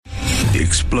The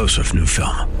explosive new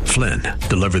film, Flynn,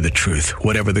 deliver the truth,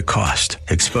 whatever the cost,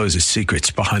 exposes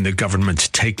secrets behind the government's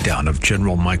takedown of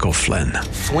General Michael Flynn.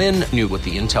 Flynn knew what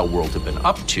the intel world had been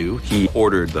up to. He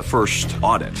ordered the first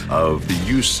audit of the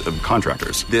use of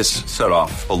contractors. This set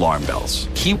off alarm bells.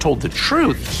 He told the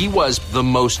truth. He was the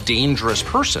most dangerous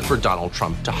person for Donald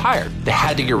Trump to hire. They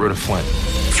had to get rid of Flynn.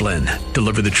 Flynn,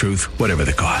 deliver the truth, whatever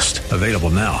the cost. Available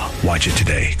now. Watch it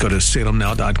today. Go to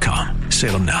salemnow.com.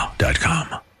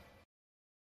 salemnow.com.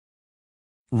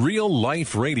 Real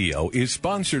Life Radio is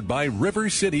sponsored by River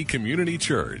City Community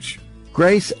Church.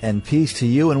 Grace and peace to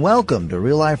you, and welcome to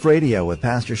Real Life Radio with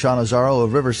Pastor Sean Azzaro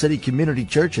of River City Community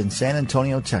Church in San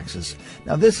Antonio, Texas.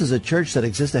 Now, this is a church that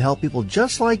exists to help people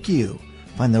just like you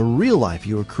find the real life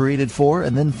you were created for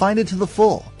and then find it to the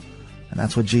full. And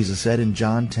that's what Jesus said in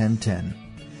John 10:10.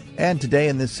 And today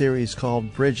in this series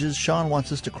called Bridges, Sean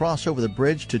wants us to cross over the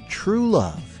bridge to true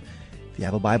love. If you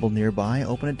have a Bible nearby,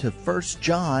 open it to 1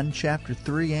 John chapter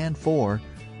 3 and 4.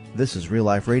 This is Real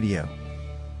Life Radio.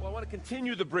 Well, I want to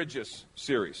continue the Bridges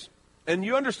series. And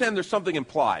you understand there's something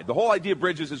implied. The whole idea of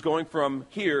Bridges is going from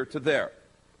here to there.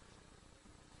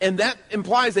 And that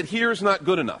implies that here is not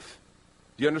good enough.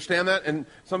 Do you understand that? And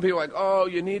some people are like, oh,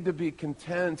 you need to be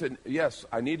content. And yes,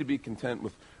 I need to be content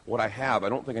with what I have. I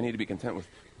don't think I need to be content with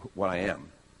what I am.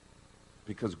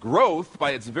 Because growth,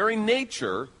 by its very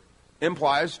nature,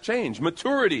 implies change.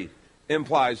 Maturity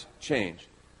implies change.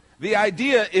 The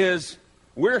idea is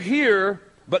we're here,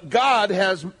 but God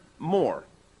has more.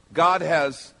 God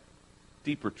has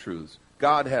deeper truths.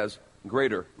 God has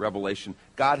greater revelation.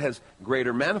 God has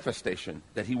greater manifestation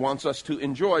that he wants us to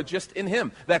enjoy just in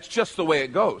him. That's just the way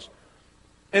it goes.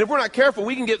 And if we're not careful,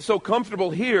 we can get so comfortable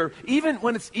here, even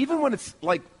when it's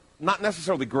like not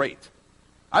necessarily great.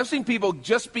 I've seen people,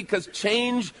 just because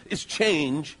change is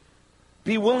change,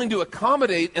 be willing to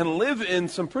accommodate and live in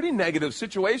some pretty negative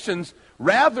situations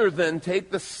rather than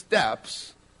take the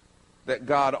steps that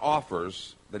God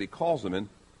offers, that he calls them in,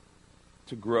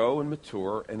 to grow and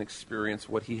mature and experience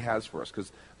what he has for us.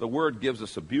 Because the Word gives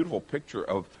us a beautiful picture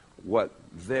of what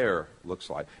there looks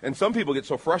like. And some people get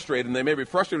so frustrated, and they may be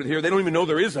frustrated here, they don't even know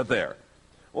there is a there.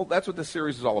 Well, that's what this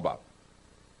series is all about.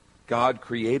 God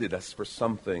created us for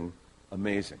something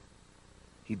amazing.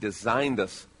 He designed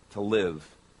us to live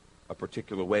a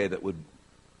particular way that would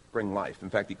bring life. In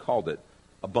fact, he called it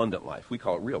abundant life. We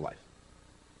call it real life.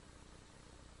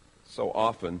 So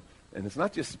often, and it's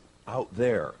not just out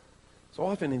there, so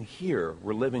often in here,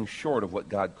 we're living short of what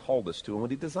God called us to and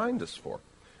what he designed us for.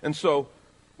 And so,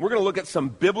 we're going to look at some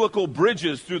biblical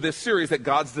bridges through this series that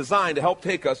God's designed to help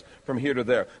take us from here to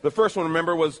there. The first one,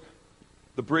 remember, was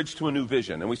the bridge to a new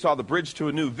vision. And we saw the bridge to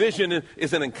a new vision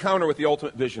is an encounter with the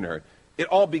ultimate visionary. It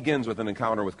all begins with an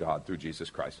encounter with God through Jesus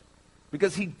Christ.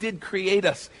 Because he did create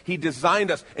us. He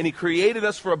designed us. And he created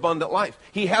us for abundant life.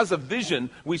 He has a vision.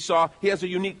 We saw he has a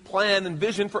unique plan and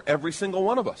vision for every single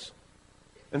one of us.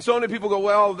 And so many people go,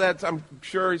 well, I'm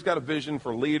sure he's got a vision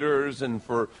for leaders and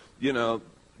for,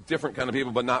 different kind of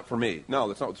people, but not for me. No,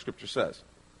 that's not what the Scripture says.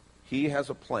 He has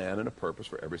a plan and a purpose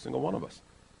for every single one of us.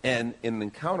 And in an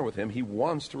encounter with him, he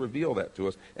wants to reveal that to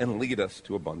us and lead us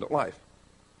to abundant life.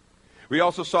 We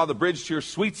also saw the bridge to your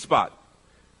sweet spot.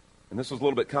 And this was a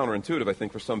little bit counterintuitive, I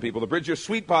think, for some people. The bridge to your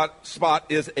sweet spot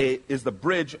is the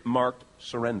bridge marked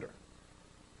surrender.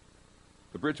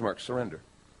 The bridge marked surrender.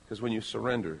 Because when you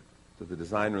surrender to the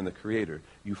designer and the creator,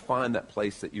 you find that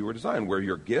place that you were designed, where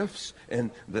your gifts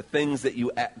and the things that you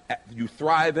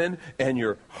thrive in, and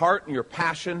your heart and your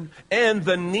passion and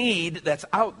the need that's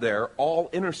out there all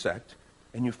intersect,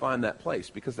 and you find that place,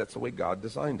 because that's the way God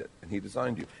designed it, and he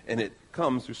designed you. And it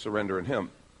comes through surrender in him.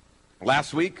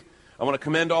 Last week, I want to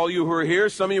commend all you who are here.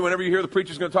 Some of you, whenever you hear the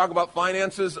preacher's going to talk about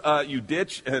finances, you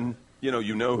ditch, and you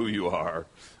know who you are.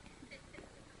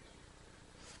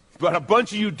 But a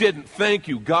bunch of you didn't. Thank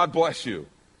you. God bless you.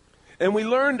 And we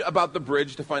learned about the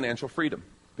bridge to financial freedom,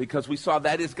 because we saw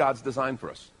that is God's design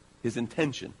for us, his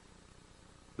intention.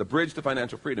 The bridge to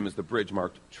financial freedom is the bridge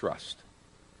marked trust.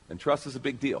 And trust is a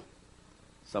big deal.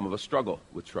 Some of us struggle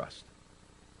with trust.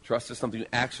 Trust is something you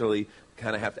actually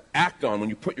kind of have to act on. When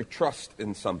you put your trust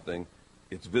in something,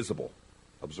 it's visible,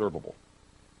 observable.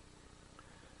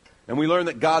 And we learned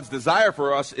that God's desire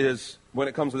for us is, when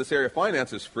it comes to this area of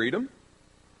finances, freedom,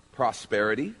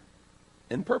 prosperity,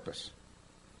 and purpose.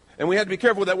 And we had to be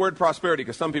careful with that word prosperity,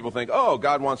 because some people think, oh,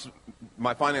 God wants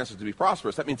my finances to be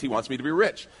prosperous. That means he wants me to be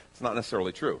rich. It's not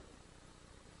necessarily true.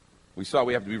 We saw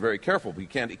we have to be very careful. We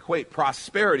can't equate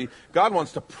prosperity. God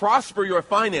wants to prosper your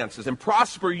finances and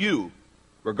prosper you,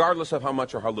 regardless of how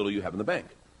much or how little you have in the bank.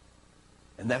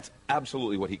 And that's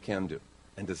absolutely what he can do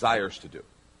and desires to do.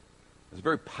 It's a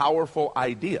very powerful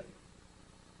idea.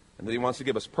 and that he wants to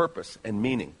give us purpose and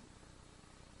meaning.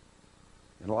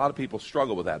 And a lot of people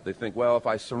struggle with that. They think, well, if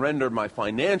I surrender my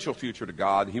financial future to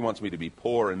God, he wants me to be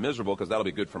poor and miserable because that'll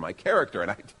be good for my character. And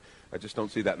I just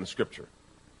don't see that in the Scripture.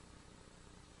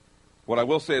 What I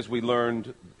will say is we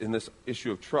learned in this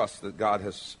issue of trust that God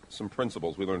has some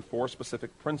principles. We learned 4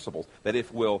 specific principles that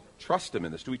if we'll trust him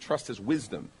in this, do we trust his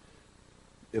wisdom,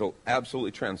 it'll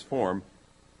absolutely transform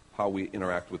how we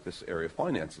interact with this area of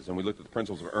finances. And we looked at the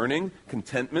principles of earning,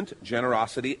 contentment,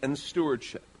 generosity, and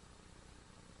stewardship.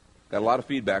 Got a lot of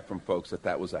feedback from folks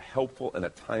that was a helpful and a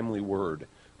timely word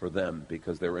for them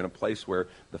because they were in a place where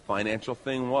the financial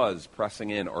thing was pressing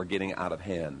in or getting out of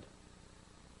hand.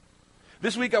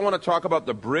 This week I want to talk about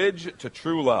the bridge to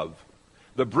true love.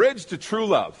 The bridge to true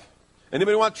love.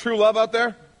 Anybody want true love out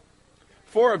there?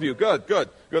 4 of you. Good. The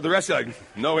rest of you, like,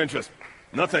 no interest.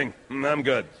 Nothing. I'm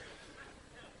good.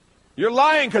 You're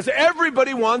lying because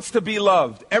everybody wants to be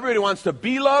loved. Everybody wants to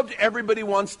be loved. Everybody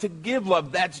wants to give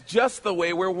love. That's just the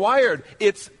way we're wired.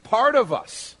 It's part of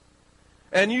us.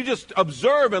 And you just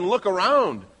observe and look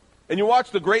around. And you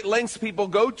watch the great lengths people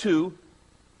go to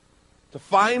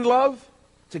find love,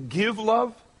 to give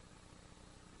love.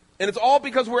 And it's all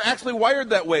because we're actually wired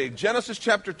that way. Genesis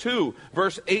chapter 2,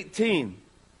 verse 18.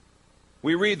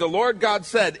 We read, the Lord God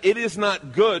said, it is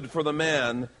not good for the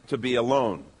man to be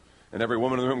alone. And every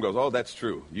woman in the room goes, oh, that's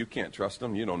true. You can't trust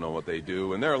them. You don't know what they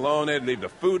do. And they're alone. They leave the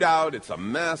food out. It's a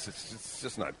mess. It's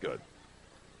just not good.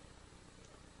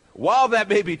 While that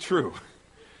may be true,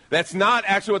 that's not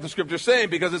actually what the Scripture is saying,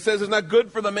 because it says it's not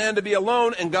good for the man to be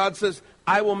alone. And God says,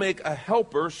 I will make a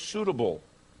helper suitable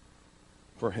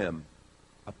for him,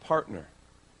 a partner,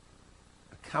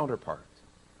 a counterpart,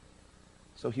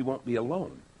 so he won't be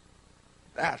alone.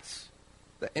 That's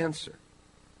the answer.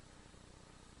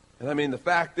 And I mean, the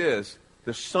fact is,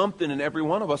 there's something in every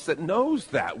one of us that knows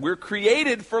that. We're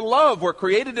created for love. We're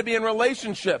created to be in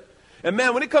relationship. And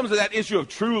man, when it comes to that issue of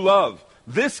true love,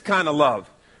 this kind of love,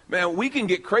 man, we can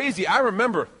get crazy. I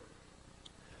remember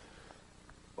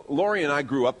Lori and I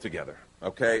grew up together,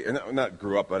 okay? And not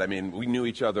grew up, but I mean, we knew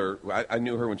each other. I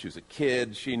knew her when she was a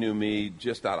kid. She knew me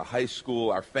just out of high school.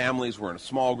 Our families were in a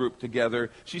small group together.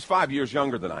 She's 5 years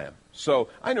younger than I am. So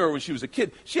I knew her when she was a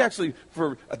kid. She actually,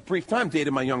 for a brief time,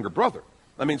 dated my younger brother.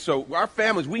 I mean, so our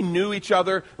families, we knew each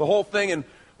other, the whole thing. And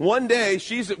one day,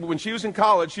 when she was in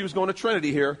college, she was going to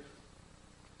Trinity here.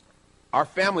 Our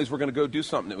families were going to go do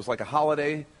something. It was like a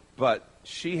holiday, but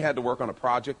she had to work on a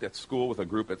project at school with a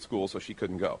group at school, so she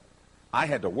couldn't go. I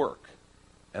had to work,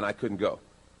 and I couldn't go.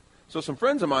 So some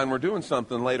friends of mine were doing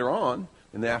something later on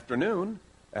in the afternoon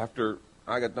after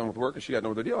I got done with work and she got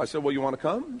done with the deal. I said, well, you want to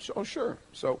come? Oh, sure.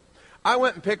 So I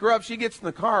went and picked her up. She gets in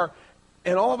the car,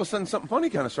 and all of a sudden something funny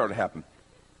kind of started happening.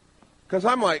 Because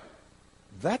I'm like,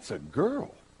 that's a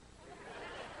girl.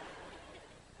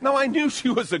 Now, I knew she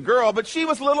was a girl, but she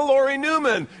was little Lori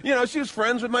Newman. You know, she was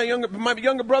friends with my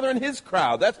younger brother and his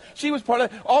crowd. She was part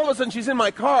of it. All of a sudden, she's in my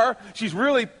car. She's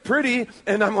really pretty,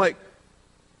 and I'm like,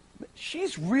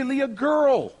 she's really a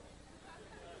girl.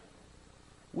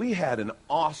 We had an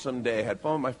awesome day. Had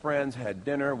fun with my friends, had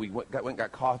dinner. We went and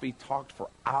got coffee, talked for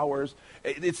hours.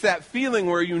 It's that feeling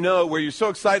where you're so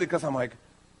excited because I'm like,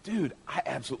 dude, I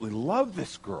absolutely love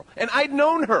this girl. And I'd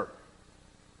known her.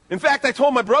 In fact, I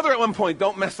told my brother at one point,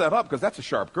 don't mess that up because that's a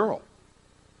sharp girl.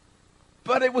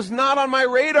 But it was not on my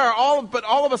radar. But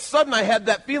all of a sudden I had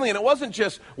that feeling. And it wasn't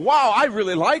just, wow, I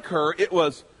really like her. It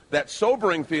was that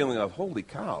sobering feeling of, holy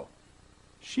cow,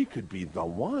 she could be the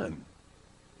one.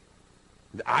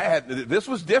 This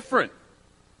was different.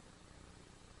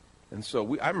 And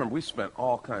so I remember we spent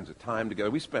all kinds of time together.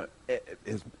 We spent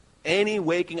any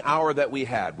waking hour that we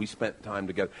had, we spent time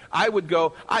together. I would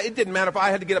go, it didn't matter if I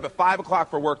had to get up at 5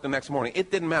 o'clock for work the next morning. It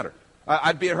didn't matter.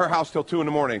 I'd be at her house till 2 in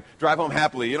the morning, drive home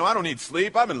happily. You know, I don't need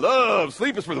sleep. I'm in love.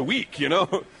 Sleep is for the weak, you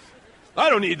know.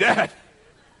 I don't need that.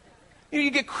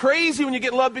 You get crazy when you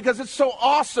get love because it's so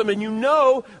awesome, and you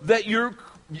know that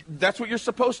that's what you're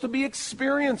supposed to be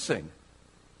experiencing.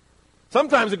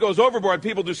 Sometimes it goes overboard.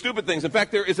 People do stupid things. In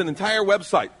fact, there is an entire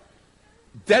website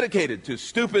dedicated to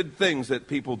stupid things that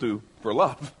people do for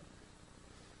love.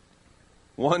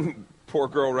 One poor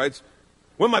girl writes,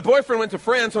 when my boyfriend went to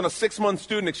France on a 6-month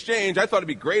student exchange, I thought it'd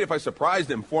be great if I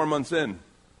surprised him 4 months in.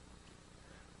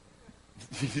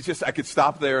 I could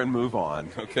stop there and move on,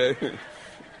 okay?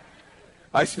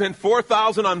 I spent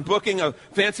 $4,000 on booking a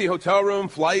fancy hotel room,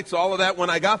 flights, all of that. When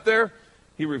I got there,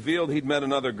 he revealed he'd met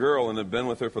another girl and had been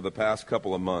with her for the past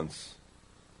couple of months.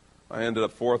 I ended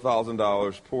up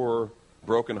 $4,000, poor,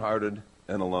 broken-hearted,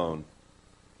 and alone.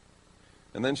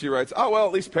 And then she writes, oh, well,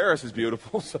 at least Paris is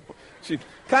beautiful. So she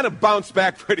kind of bounced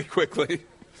back pretty quickly.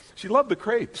 She loved the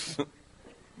crepes.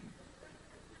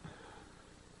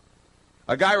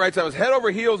 A guy writes, I was head over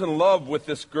heels in love with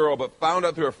this girl, but found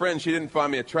out through a friend she didn't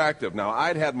find me attractive. Now,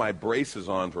 I'd had my braces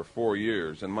on for 4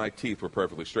 years, and my teeth were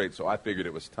perfectly straight, so I figured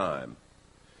it was time.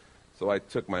 So I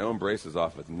took my own braces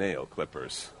off with nail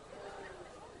clippers.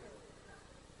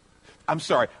 I'm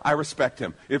sorry, I respect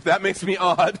him. If that makes me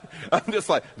odd, I'm just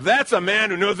like, that's a man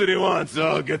who knows what he wants.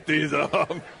 Oh, get these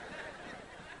off.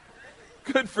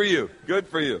 Good for you. Good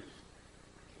for you.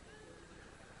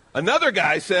 Another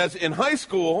guy says, in high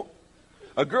school,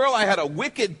 a girl I had a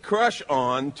wicked crush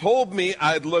on told me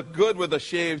I'd look good with a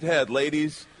shaved head.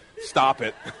 Ladies, stop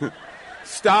it.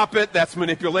 Stop it. That's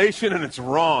manipulation, and it's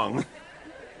wrong.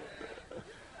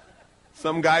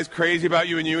 Some guy's crazy about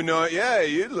you, and you know it. Yeah,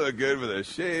 you look good with a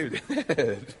shaved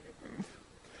head.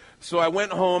 So I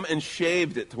went home and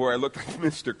shaved it to where I looked like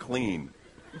Mr. Clean.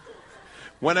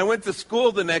 When I went to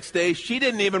school the next day, she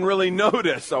didn't even really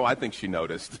notice. Oh, I think she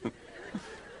noticed.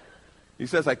 He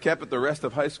says, I kept it the rest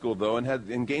of high school, though,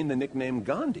 and gained the nickname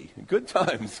Gandhi. Good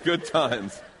times, good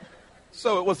times.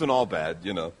 So it wasn't all bad,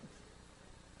 you know.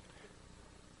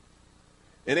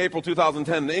 In April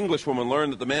 2010, the Englishwoman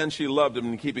learned that the man she loved had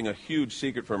been keeping a huge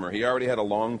secret from her. He already had a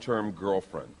long-term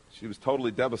girlfriend. She was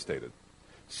totally devastated.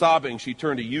 Sobbing, she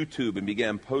turned to YouTube and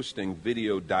began posting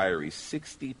video diaries,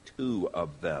 62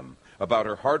 of them, about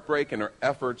her heartbreak and her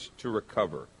efforts to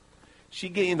recover. She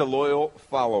gained a loyal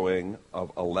following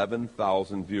of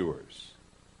 11,000 viewers,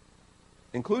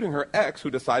 including her ex, who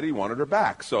decided he wanted her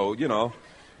back. So, you know,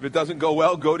 if it doesn't go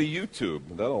well, go to YouTube.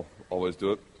 That'll always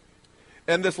do it.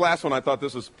 And this last one, I thought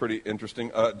this was pretty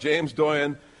interesting. James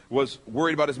Doyen was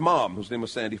worried about his mom, whose name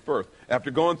was Sandy Firth.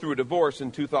 After going through a divorce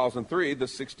in 2003, the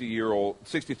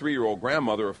 63-year-old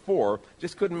grandmother of 4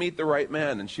 just couldn't meet the right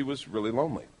man, and she was really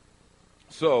lonely.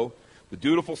 So the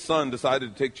dutiful son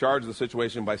decided to take charge of the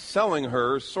situation by selling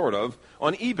her, sort of,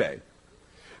 on eBay.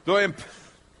 Doyen,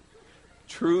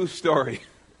 true story.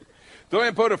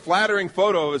 Doyen put a flattering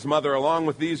photo of his mother along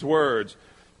with these words,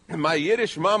 "My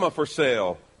Yiddish mama for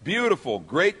sale. Beautiful,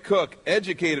 great cook,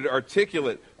 educated,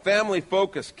 articulate,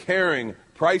 family-focused, caring,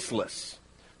 priceless."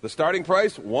 The starting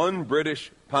price, £1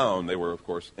 British. They were, of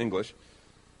course, English.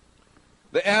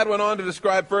 The ad went on to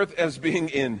describe Firth as being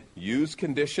in used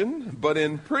condition, but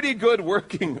in pretty good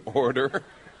working order,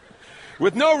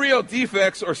 with no real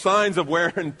defects or signs of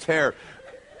wear and tear.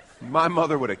 My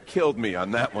mother would have killed me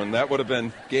on that one. That would have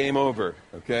been game over,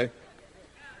 okay?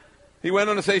 He went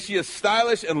on to say she is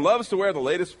stylish and loves to wear the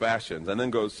latest fashions, and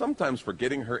then goes, sometimes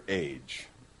forgetting her age.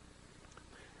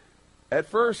 At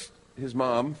first, his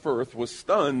mom, Firth, was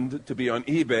stunned to be on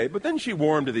eBay, but then she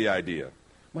warmed to the idea.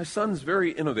 My son's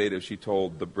very innovative, she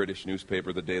told the British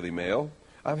newspaper, the Daily Mail.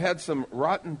 I've had some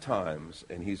rotten times,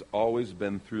 and he's always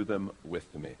been through them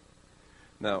with me.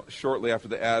 Now, shortly after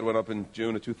the ad went up in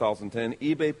June of 2010,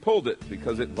 eBay pulled it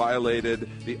because it violated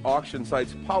the auction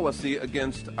site's policy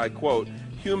against, I quote,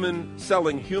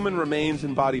 selling human remains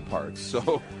and body parts.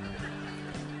 So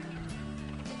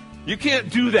you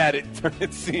can't do that,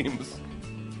 it seems.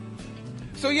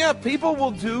 So yeah, people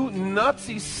will do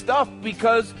nutsy stuff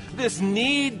because this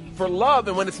need for love,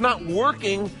 and when it's not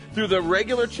working through the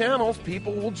regular channels,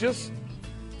 people will just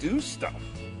do stuff.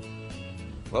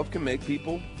 Love can make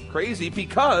people crazy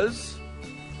because,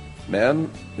 man,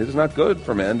 it is not good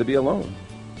for man to be alone.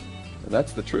 And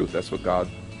that's the truth. That's what God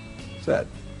said.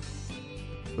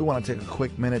 We want to take a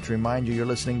quick minute to remind you you're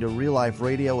listening to Real Life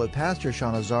Radio with Pastor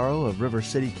Sean Azzaro of River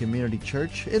City Community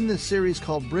Church in this series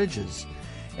called Bridges.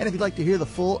 And if you'd like to hear the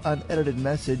full unedited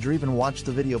message or even watch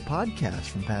the video podcast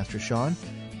from Pastor Sean,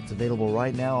 it's available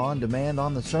right now on demand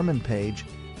on the sermon page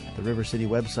at the River City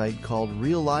website called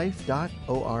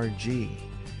reallife.org.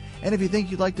 And if you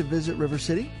think you'd like to visit River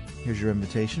City, here's your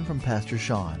invitation from Pastor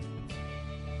Sean.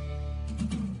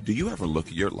 Do you ever look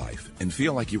at your life and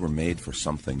feel like you were made for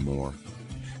something more?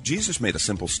 Jesus made a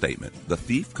simple statement. The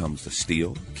thief comes to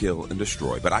steal, kill, and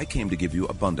destroy, but I came to give you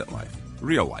abundant life,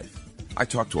 real life. I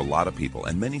talk to a lot of people,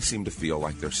 and many seem to feel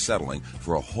like they're settling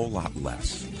for a whole lot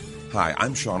less. Hi,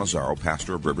 I'm Sean Azzaro,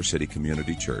 pastor of River City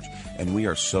Community Church, and we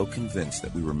are so convinced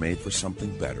that we were made for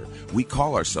something better. We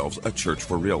call ourselves a church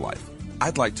for real life.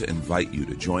 I'd like to invite you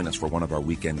to join us for one of our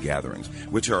weekend gatherings,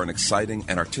 which are an exciting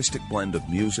and artistic blend of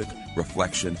music,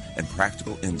 reflection, and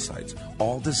practical insights,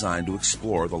 all designed to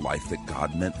explore the life that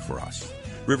God meant for us.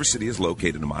 River City is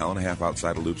located 1.5 miles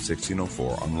outside of Loop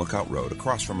 1604 on Lookout Road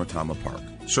across from Retama Park.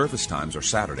 Service times are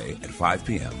Saturday at 5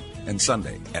 p.m. and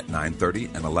Sunday at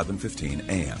 9:30 and 11:15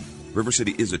 a.m. River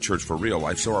City is a church for real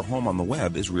life, so our home on the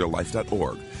web is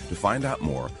reallife.org. To find out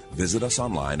more, visit us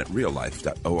online at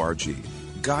reallife.org.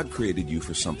 God created you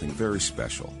for something very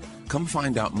special. Come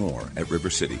find out more at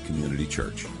River City Community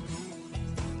Church.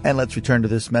 And let's return to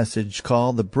this message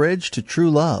called The Bridge to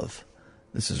True Love.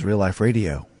 This is Real Life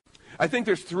Radio. I think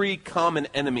there's three common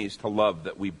enemies to love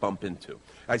that we bump into.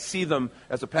 I see them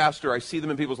as a pastor, I see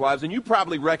them in people's lives, and you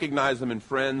probably recognize them in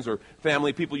friends or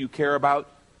family, people you care about.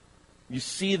 You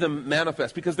see them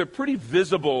manifest because they're pretty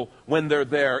visible when they're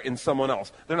there in someone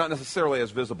else. They're not necessarily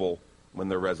as visible when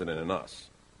they're resident in us.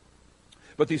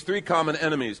 But these three common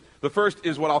enemies, the first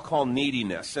is what I'll call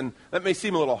neediness. And that may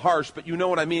seem a little harsh, but you know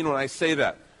what I mean when I say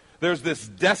that. There's this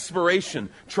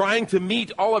desperation, trying to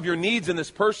meet all of your needs in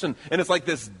this person, and it's like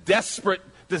this desperate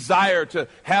desire to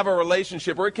have a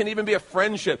relationship, or it can even be a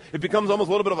friendship. It becomes almost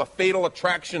a little bit of a fatal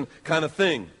attraction kind of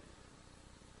thing.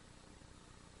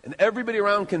 And everybody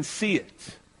around can see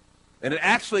it. And it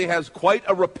actually has quite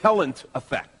a repellent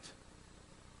effect.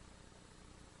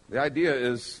 The idea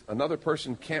is another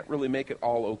person can't really make it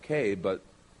all okay, but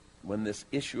when this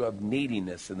issue of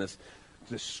neediness and this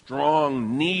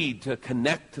strong need to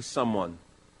connect to someone,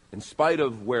 in spite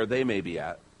of where they may be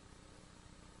at,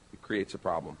 it creates a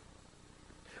problem.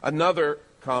 Another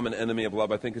common enemy of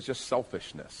love, I think, is just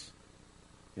selfishness.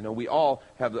 You know, we all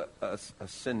have a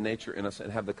sin nature in us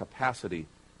and have the capacity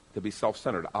to be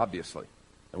self-centered, obviously.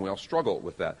 And we all struggle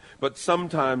with that. But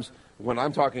sometimes what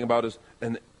I'm talking about is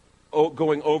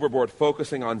going overboard,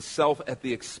 focusing on self at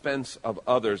the expense of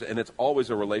others, and it's always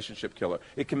a relationship killer.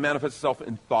 It can manifest itself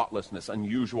in thoughtlessness,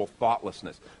 unusual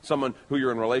thoughtlessness. Someone who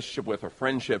you're in a relationship with or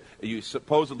friendship you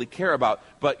supposedly care about,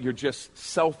 but you're just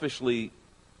selfishly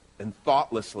and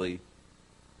thoughtlessly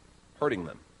hurting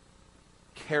them.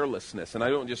 Carelessness, and I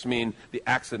don't just mean the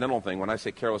accidental thing. When I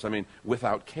say careless, I mean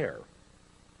without care.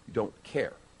 You don't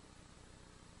care.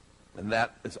 And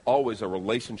that is always a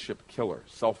relationship killer.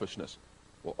 Selfishness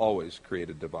will always create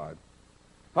a divide.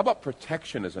 How about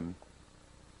protectionism?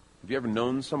 Have you ever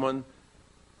known someone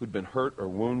who'd been hurt or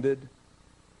wounded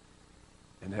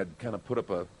and had kind of put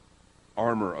up a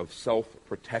armor of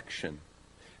self-protection?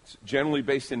 It's generally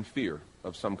based in fear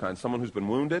of some kind. Someone who's been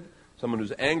wounded, someone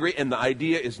who's angry, and the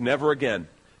idea is never again.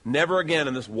 Never again,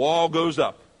 and this wall goes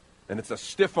up, and it's a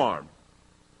stiff arm.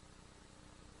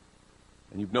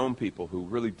 And you've known people who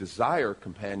really desire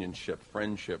companionship,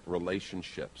 friendship,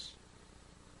 relationships,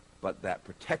 but that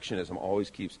protectionism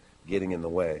always keeps getting in the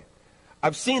way.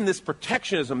 I've seen this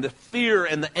protectionism, the fear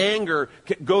and the anger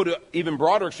go to even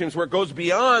broader extremes where it goes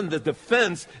beyond the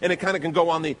defense and it kind of can go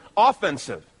on the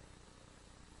offensive.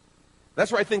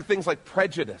 That's where I think things like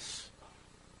prejudice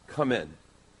come in.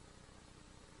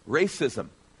 Racism.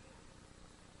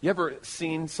 You ever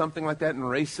seen something like that in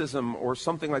racism or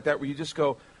something like that where you just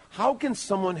go, how can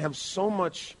someone have so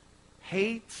much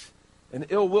hate and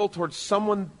ill will towards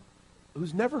someone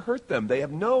who's never hurt them? They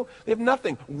have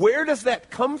nothing. Where does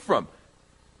that come from?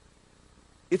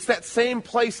 It's that same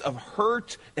place of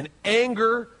hurt and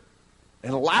anger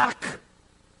and lack.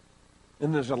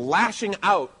 And there's a lashing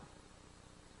out,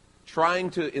 trying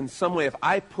to, in some way, if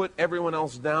I put everyone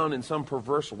else down in some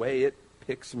perverse way, it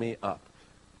picks me up.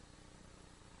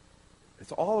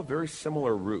 It's all a very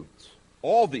similar root.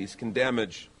 All these can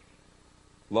damage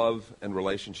love and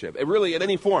relationship. It really, in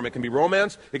any form, it can be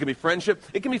romance, it can be friendship,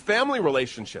 it can be family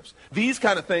relationships. These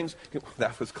kind of things,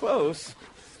 that was close.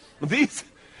 These,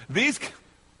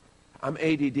 I'm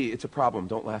ADD, it's a problem,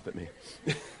 don't laugh at me.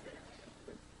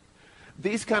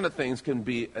 These kind of things can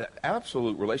be an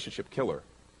absolute relationship killer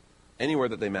anywhere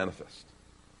that they manifest.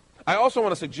 I also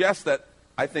want to suggest that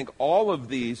I think all of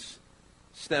these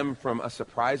stem from a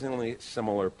surprisingly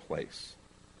similar place.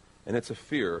 And it's a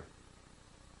fear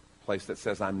place that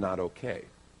says I'm not okay.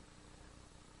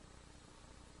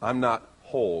 I'm not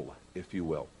whole, if you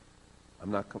will. I'm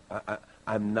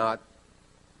not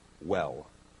well,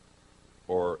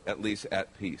 or at least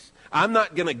at peace. I'm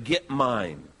not going to get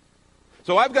mine.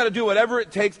 So I've got to do whatever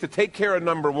it takes to take care of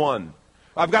number one.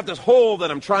 I've got this hole that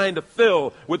I'm trying to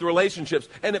fill with relationships,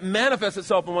 and it manifests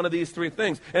itself in one of these three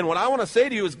things. And what I want to say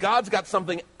to you is God's got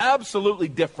something absolutely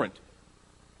different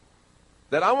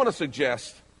that I want to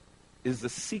suggest is the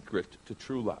secret to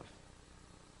true love.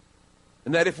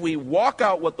 And that if we walk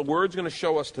out what the Word's going to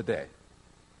show us today,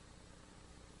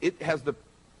 it has the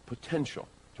potential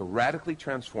to radically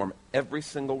transform every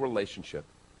single relationship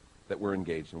that we're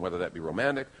engaged in, whether that be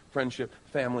romantic, friendship,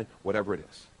 family, whatever it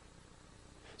is.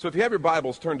 So if you have your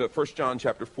Bibles, turn to 1 John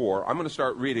chapter 4. I'm going to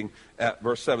start reading at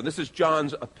verse 7. This is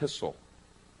John's epistle.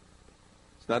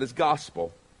 It's not his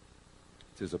gospel.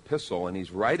 It's his epistle, and he's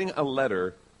writing a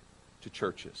letter to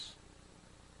churches.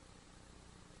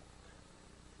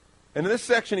 And in this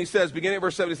section he says, beginning at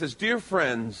verse 7, he says, "Dear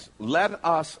friends, let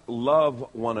us love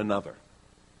one another,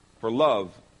 for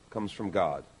love comes from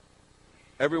God.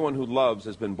 Everyone who loves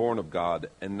has been born of God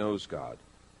and knows God.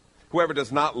 Whoever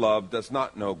does not love does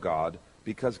not know God,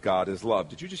 because God is love.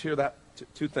 Did you just hear that?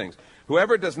 Two things.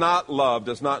 Whoever does not love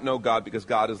does not know God, because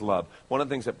God is love. One of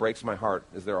the things that breaks my heart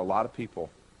is there are a lot of people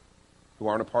who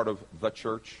aren't a part of the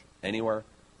church anywhere,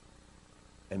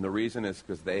 and the reason is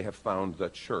because they have found the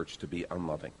church to be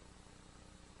unloving.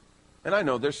 And I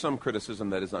know there's some criticism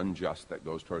that is unjust that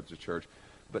goes towards the church,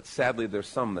 but sadly there's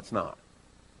some that's not.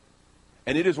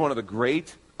 And it is one of the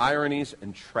great ironies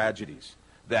and tragedies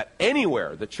that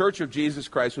anywhere the Church of Jesus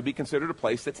Christ would be considered a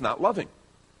place that's not loving.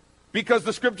 Because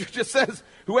the Scripture just says,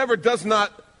 whoever does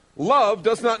not love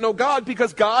does not know God,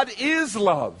 because God is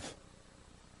love.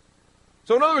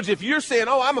 So in other words, if you're saying,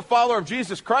 oh, I'm a follower of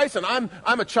Jesus Christ, and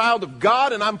I'm a child of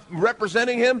God, and I'm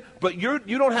representing Him, but you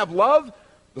don't have love,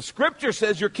 the Scripture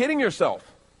says you're kidding yourself.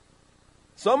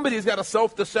 Somebody's got a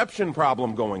self-deception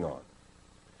problem going on.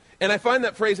 And I find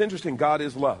that phrase interesting, God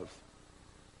is love.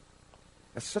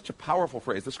 That's such a powerful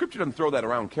phrase. The Scripture doesn't throw that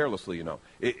around carelessly, you know.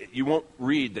 You won't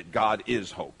read that God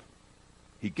is hope.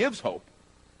 He gives hope,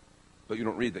 but you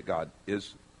don't read that God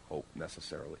is hope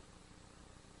necessarily.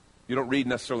 You don't read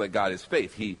necessarily that God is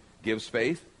faith. He gives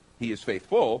faith. He is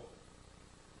faithful.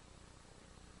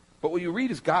 But what you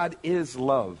read is God is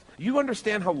love. You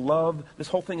understand how love, this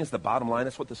whole thing is the bottom line.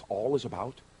 That's what this all is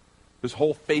about. This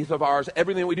whole faith of ours,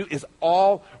 everything we do is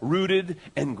all rooted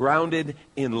and grounded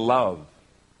in love.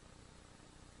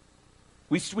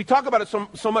 We talk about it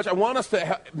so much. I want us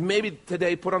to maybe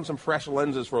today put on some fresh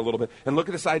lenses for a little bit and look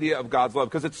at this idea of God's love,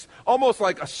 because it's almost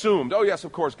like assumed. Oh, yes,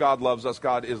 of course, God loves us.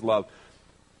 God is love.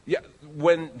 Yeah,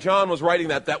 when John was writing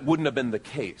that wouldn't have been the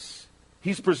case.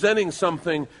 He's presenting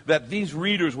something that these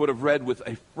readers would have read with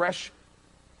a fresh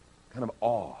kind of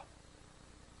awe.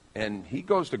 And he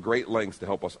goes to great lengths to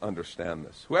help us understand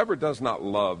this. Whoever does not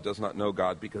love does not know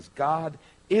God, because God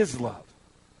is love.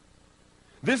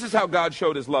 This is how God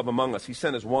showed His love among us. He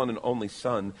sent His one and only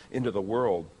Son into the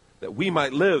world that we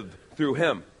might live through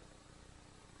Him.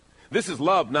 This is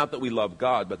love, not that we love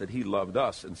God, but that He loved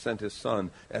us and sent His Son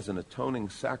as an atoning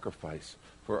sacrifice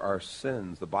for our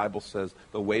sins. The Bible says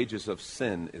the wages of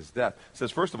sin is death. It says,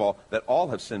 first of all, that all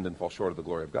have sinned and fall short of the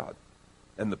glory of God.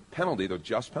 And the penalty, the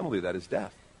just penalty of that, is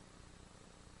death.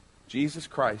 Jesus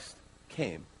Christ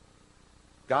came.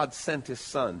 God sent His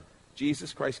Son.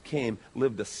 Jesus Christ came,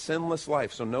 lived a sinless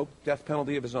life, so no death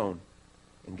penalty of His own,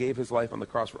 and gave His life on the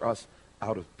cross for us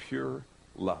out of pure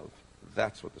love.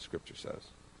 That's what the Scripture says.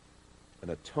 An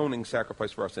atoning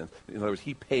sacrifice for our sins. In other words,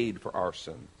 He paid for our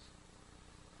sins.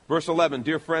 Verse 11,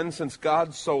 dear friends, since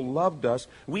God so loved us,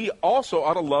 we also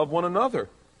ought to love one another.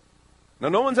 Now,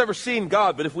 no one's ever seen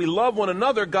God, but if we love one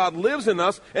another, God lives in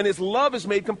us, and His love is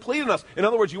made complete in us. In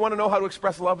other words, you want to know how to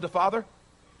express love to Father?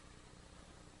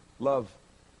 Love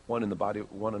one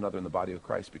another in the body of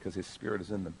Christ, because His Spirit is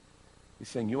in them. He's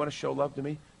saying, you want to show love to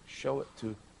me? Show it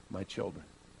to my children,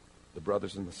 the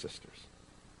brothers and the sisters.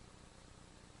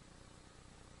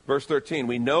 Verse 13,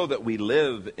 we know that we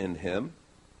live in Him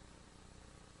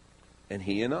and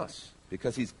He in us,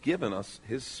 because He's given us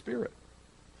His Spirit.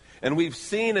 And we've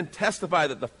seen and testify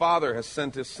that the Father has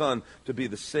sent His Son to be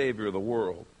the Savior of the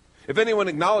world. If anyone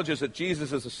acknowledges that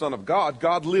Jesus is the Son of God,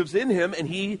 God lives in Him and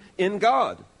He in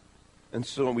God. And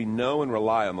so we know and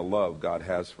rely on the love God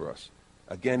has for us.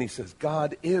 Again, he says,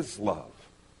 God is love.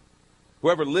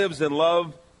 Whoever lives in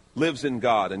love lives in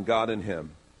God, and God in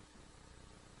him.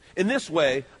 In this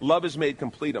way, love is made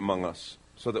complete among us,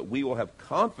 so that we will have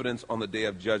confidence on the day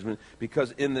of judgment,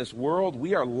 because in this world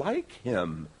we are like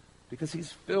Him, because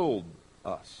He's filled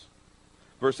us.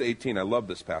 Verse 18, I love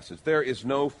this passage. There is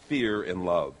no fear in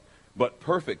love, but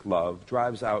perfect love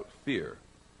drives out fear,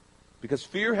 because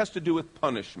fear has to do with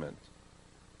punishment.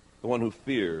 The one who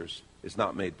fears is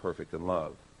not made perfect in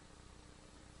love.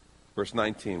 Verse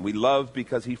 19, we love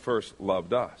because He first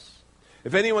loved us.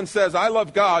 If anyone says, I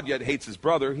love God, yet hates his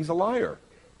brother, he's a liar.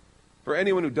 For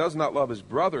anyone who does not love his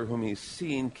brother whom he has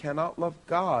seen cannot love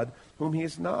God whom he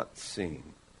has not seen.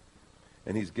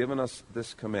 And He's given us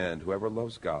this command, whoever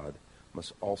loves God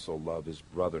must also love his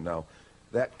brother. Now,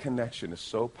 that connection is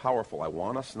so powerful. I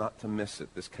want us not to miss it.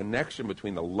 This connection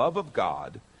between the love of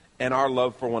God and our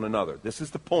love for one another. This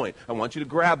is the point. I want you to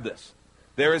grab this.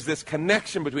 There is this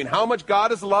connection between how much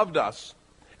God has loved us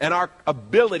and our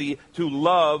ability to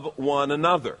love one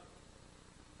another.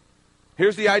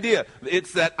 Here's the idea.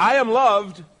 It's that I am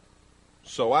loved,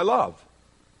 so I love.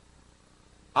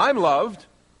 I'm loved,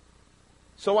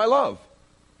 so I love.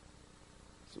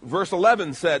 Verse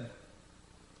 11 said,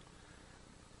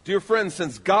 dear friends,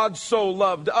 since God so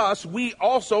loved us, we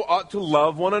also ought to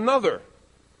love one another.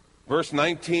 Verse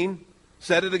 19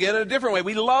 said it again in a different way.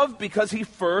 We love because He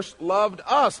first loved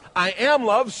us. I am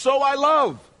loved, so I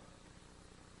love.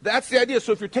 That's the idea.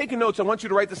 So if you're taking notes, I want you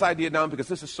to write this idea down because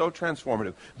this is so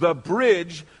transformative. The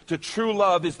bridge to true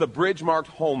love is the bridge marked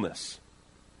wholeness.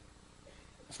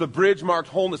 It's the bridge marked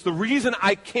wholeness. The reason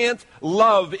I can't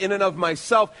love in and of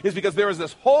myself is because there is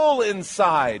this hole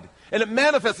inside. And it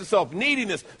manifests itself,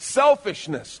 neediness,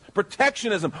 selfishness,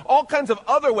 protectionism, all kinds of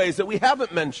other ways that we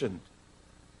haven't mentioned.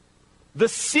 The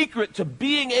secret to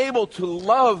being able to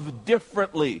love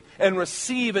differently and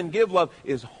receive and give love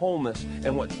is wholeness.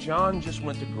 And what John just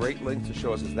went to great lengths to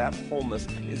show us is that wholeness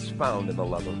is found in the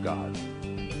love of God.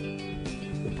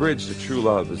 The bridge to true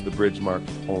love is the bridge marked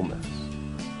wholeness.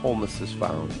 Wholeness is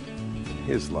found in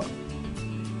His love.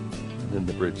 And then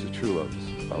the bridge to true love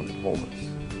is found in wholeness.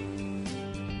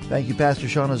 Thank you, Pastor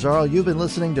Sean Azzaro. You've been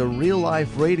listening to Real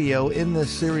Life Radio in this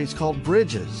series called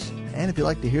Bridges. And if you'd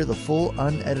like to hear the full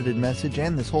unedited message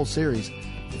and this whole series,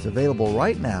 it's available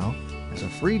right now as a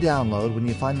free download when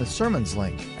you find the sermons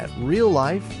link at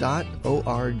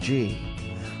reallife.org.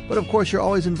 But of course, you're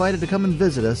always invited to come and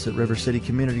visit us at River City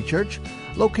Community Church,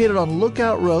 located on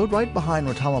Lookout Road right behind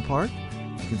Rotama Park.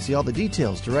 You can see all the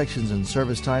details, directions, and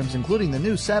service times, including the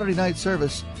new Saturday night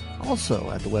service,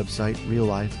 also at the website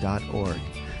reallife.org.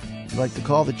 If you'd like to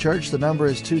call the church, the number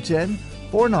is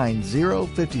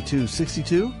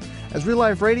 210-490-5262. As Real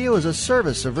Life Radio is a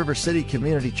service of River City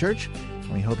Community Church,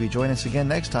 and we hope you join us again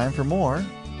next time for more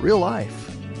Real Life.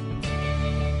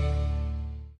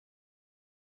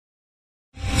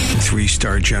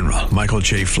 3-star General Michael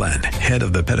J. Flynn, head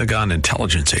of the Pentagon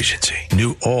Intelligence Agency,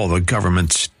 knew all the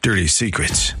government's dirty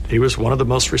secrets. He was one of the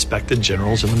most respected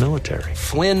generals in the military.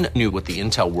 Flynn knew what the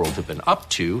intel world had been up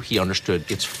to. He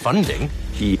understood its funding.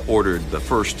 He ordered the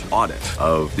first audit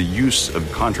of the use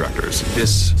of contractors.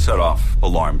 This set off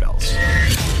alarm bells.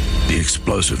 The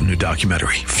explosive new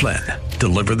documentary, Flynn,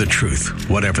 Deliver the Truth,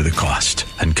 Whatever the Cost,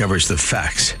 uncovers the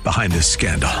facts behind this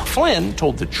scandal. Flynn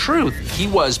told the truth. He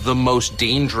was the most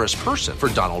dangerous person for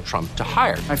Donald Trump to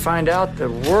hire. I find out the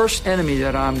worst enemy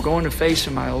that I'm going to face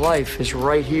in my life is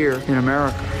right here in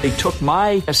America. They took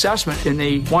my assessment and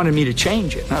they wanted me to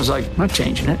change it. And I was like, I'm not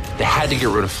changing it. They had to get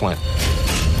rid of Flynn.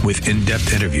 With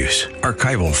in-depth interviews,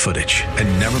 archival footage,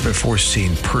 and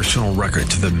never-before-seen personal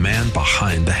records of the man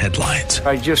behind the headlines.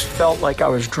 I just felt like I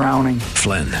was drowning.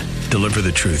 Flynn, Deliver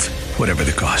the Truth, Whatever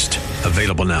the Cost.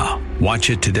 Available now.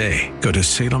 Watch it today. Go to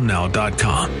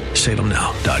salemnow.com.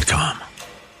 salemnow.com.